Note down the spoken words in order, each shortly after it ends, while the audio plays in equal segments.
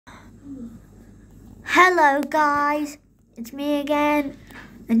Hello guys, it's me again,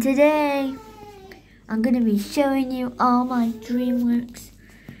 and today I'm going to be showing you all my Dreamworks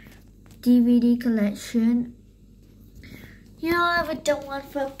DVD collection. You know, I haven't done one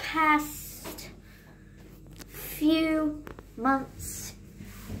for the past few months,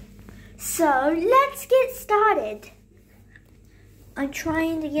 so let's get started. I'm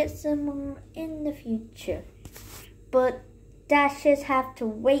trying to get some more in the future, but that just have to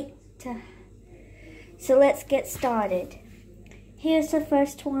wait So let's get started. Here's the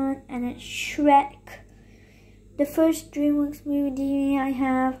first one, and it's Shrek. The first Dreamworks movie DVD I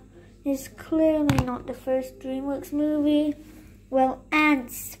have is clearly not the first Dreamworks movie. Well,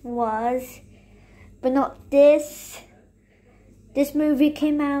 Ants was, but not this. This movie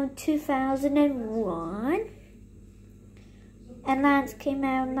came out in 2001, and Ants came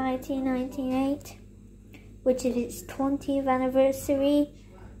out in 1998, which is its 20th anniversary.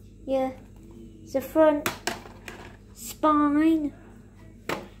 Yeah. The front, spine,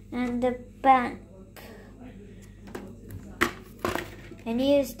 and the back. And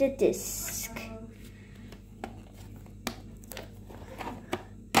here's the disc.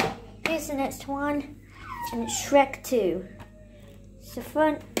 Here's the next one, and it's Shrek 2. It's the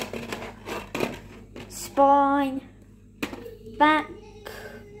front, spine, back,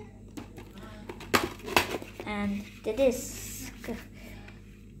 and the disc.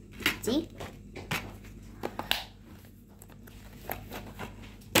 See?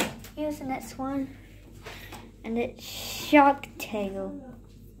 Here's the next one, and it's Shark Tail.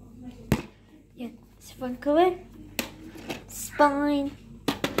 Yeah, it's front cover, spine,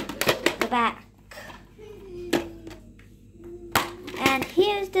 the back, and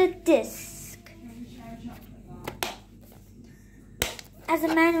here's the disc. As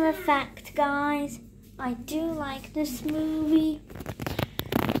a matter of fact, guys, I do like this movie,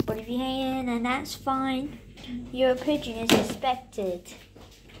 but if you hate it, then that's fine. Your opinion is respected.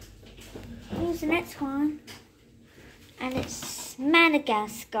 Here's the next one, and it's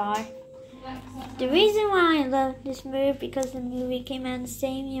Madagascar. The reason why I love this movie because the movie came out the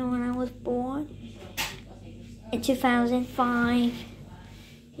same year when I was born, in 2005.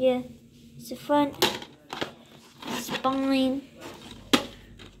 Yeah, it's the front, spine,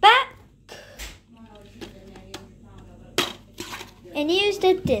 back, and here's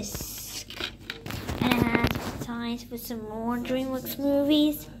the disc. And it has ties with some more Dreamworks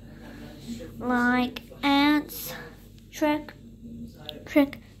movies, like Ants, Shrek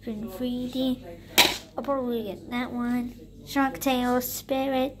in 3D. I'll probably get that one. Shark Tale,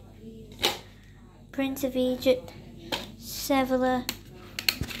 Spirit, Prince of Egypt, Seveler.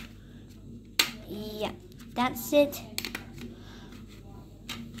 Yeah, that's it.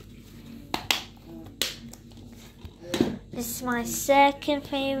 This is my second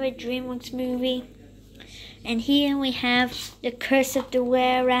favorite Dreamworks movie. And here we have The Curse of the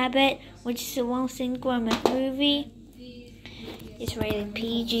Were-Rabbit, which is a Wallace and Gromit movie. It's rated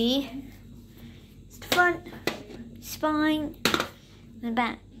PG. It's the front, spine, and the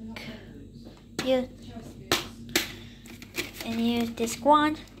back. Yeah. And here's disc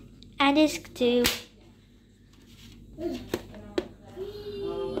 1 and disc 2.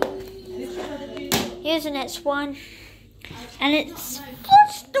 Here's the next one, and it's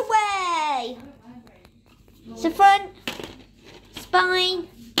Flushed Away. It's the front, spine,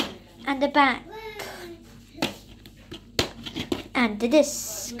 and the back, and the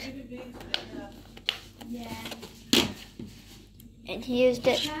disc. And here's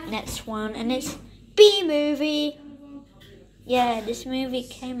the next one, and it's B-Movie. Yeah, this movie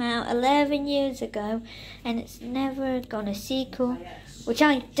came out 11 years ago, and it's never got a sequel, which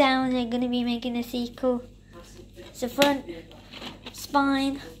I doubt they're going to be making a sequel. It's the front,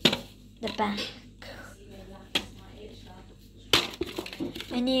 spine, the back.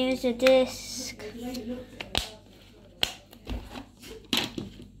 And here's the disc.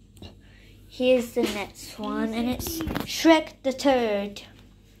 Here's the next one, and it's Shrek the Third.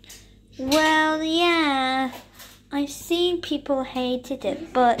 Well, yeah, I've seen people hated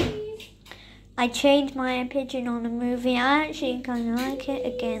it, but I changed my opinion on the movie. I actually kind of like it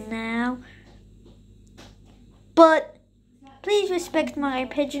again now. But please respect my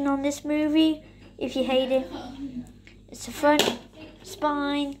opinion on this movie if you hate it. It's the front,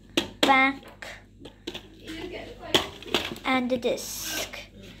 spine, back, and the disc.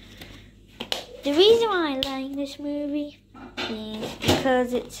 The reason why I like this movie is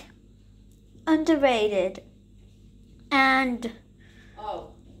because it's underrated, and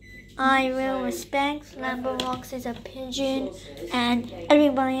I will respect Lambo Rox's opinion and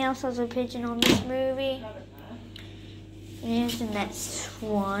everybody else's opinion on this movie. Here's the next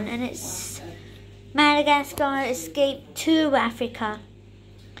one, and it's Madagascar escaped to Africa.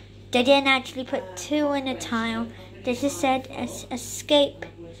 They didn't actually put 2 in a tile. They just said escape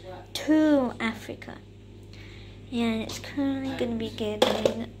to Africa. Yeah, and it's currently going to be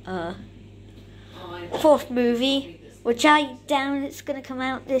getting a 4th movie, which I doubt it's going to come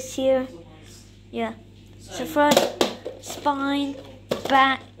out this year. Yeah. So front, spine,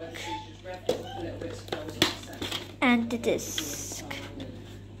 back, and the disc.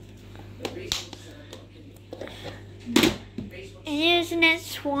 And here's the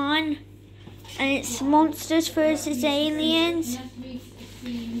next one, and it's Monsters vs. Aliens.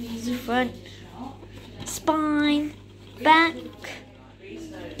 So front, spine, back,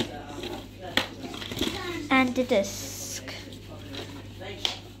 and the disc.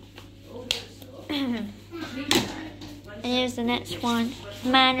 And here's the next one,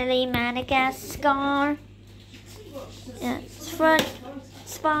 Madagascar. Yeah, it's front,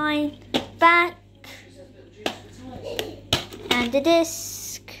 spine, back, and the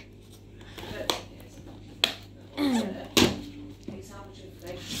disc.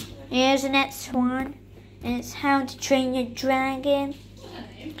 Here's the next one, and it's How to Train Your Dragon.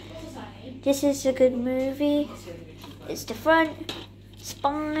 This is a good movie. It's the front,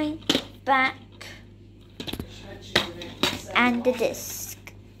 spine, back, and the disc.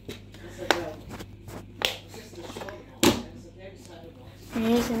 And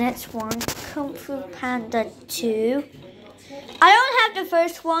here's the next one, Kung Fu Panda 2. I don't have the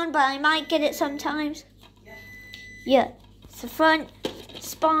first one, but I might get it sometimes. Yeah, it's the front,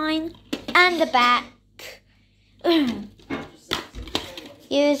 spine, and the back.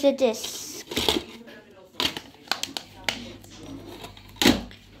 Here's the disc.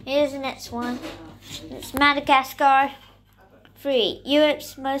 Here's the next one. It's Madagascar 3,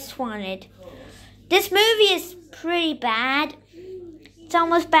 Europe's Most Wanted. This movie is pretty bad. It's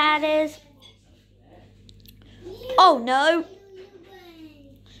almost bad as... Oh no!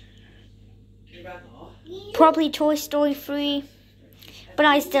 Probably Toy Story 3. But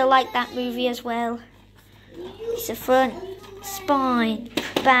I still like that movie as well. It's the front, spine,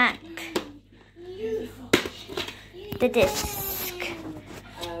 back, the disc.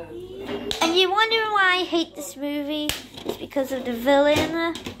 And you wonder why I hate this movie? It's because of the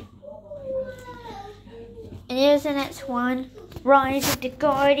villain. And here's the next one, Rise of the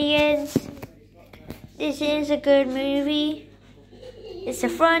Guardians. This is a good movie. It's the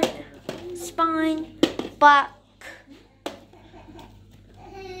front, spine, back,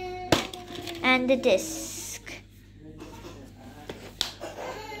 and the disc.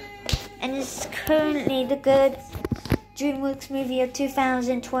 And it's currently the good Dreamworks movie of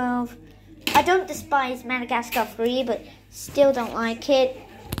 2012. I don't despise Madagascar 3, but still don't like it.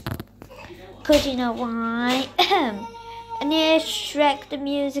 Cause you know why. And here's Shrek the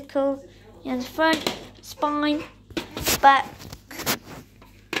musical. In the front, spine, back,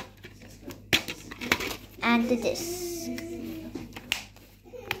 and the disc.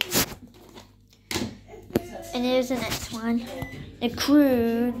 And here's the next one, The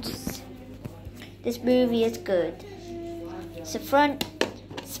Croods. This movie is good. It's the front,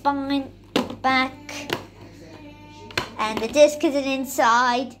 spine, back, and the disc is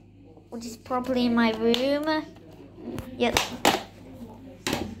inside, which is probably in my room. Yep.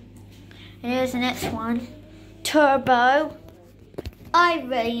 And here's the next one, Turbo. I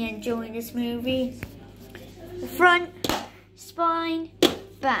really enjoy this movie. The front, spine,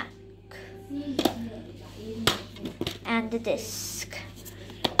 back, and the disc.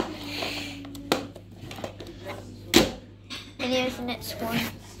 And here's the next one,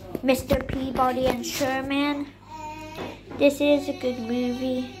 Mr. Peabody and Sherman. This is a good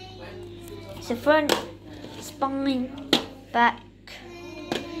movie. It's the front, spine, back,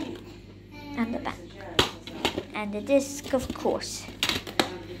 and the back, and the disc, of course.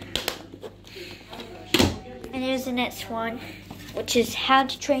 And here's the next one, which is How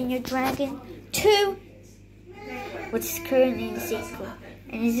to Train Your Dragon 2, which is currently in the sequel.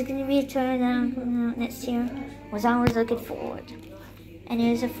 And is it going to be turned out next year? Was always looking forward. And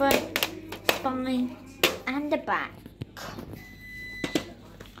here's the front, spine, and the back.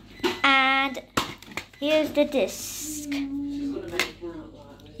 And here's the disc.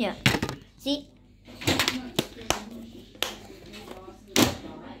 Yeah. See?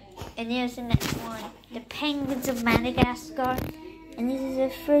 And here's the next one, The Penguins of Madagascar. And this is the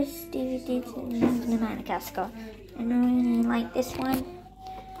first DVD to Madagascar. And I really like this one.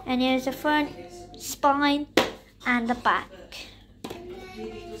 And here's the front, spine, and the back.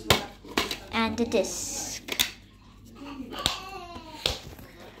 And the disc.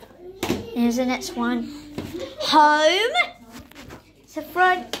 Here's the next one, Home. It's the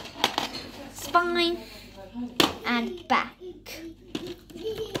front, spine, and back.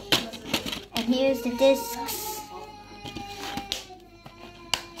 And here's the discs.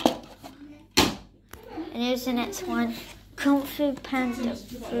 And here's the next one, Kung Fu Panda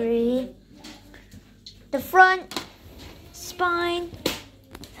 3. The front, spine,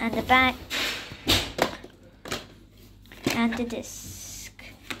 and the back, and the disc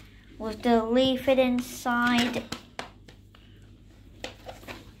with the leaflet inside.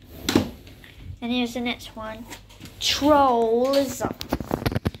 And here's the next one, Trolls.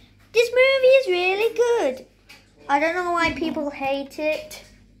 This movie is really good. I don't know why people hate it.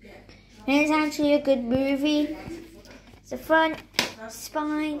 It's actually a good movie. It's the front,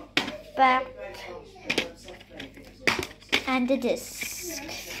 spine, back, and the disc.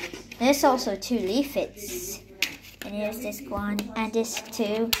 There's also 2 leaflets. And here's disc 1 and disc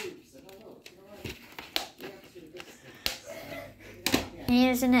 2. And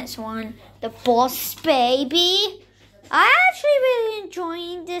here's the next one, The Boss Baby. I'm actually really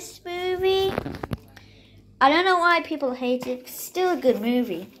enjoying this movie. I don't know why people hate it. It's still a good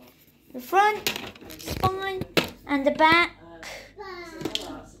movie. The front, spine, and the back.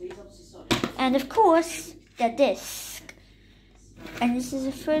 And of course, the disc. And this is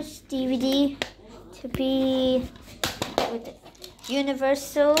the first DVD to be with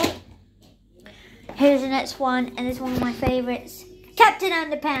Universal. Here's the next one, and it's one of my favorites. Captain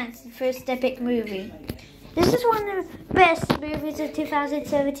Underpants, the first epic movie. This is one of the best movies of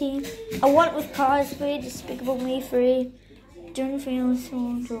 2017. I Want with Cars 3, Despicable Me 3, Dreamworks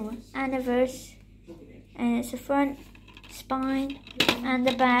Anniversary. And it's the front, spine, and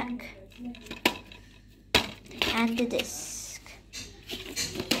the back, and the disc.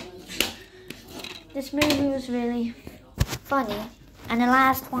 This movie was really funny. And the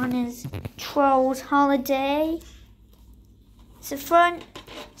last one is Trolls Holiday. It's the front,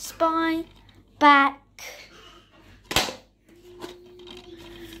 spine, back,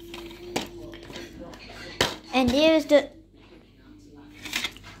 and here's the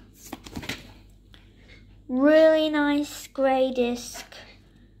really nice grey disc.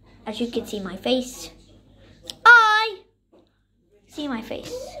 As you can see my face. I see my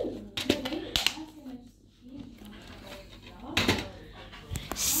face.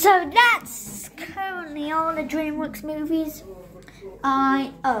 So that's currently all the Dreamworks movies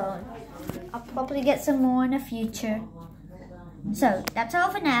I own. I'll probably get some more in the future. So that's all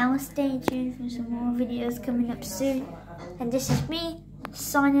for now. Stay tuned for some more videos coming up soon. And this is me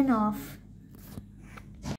signing off.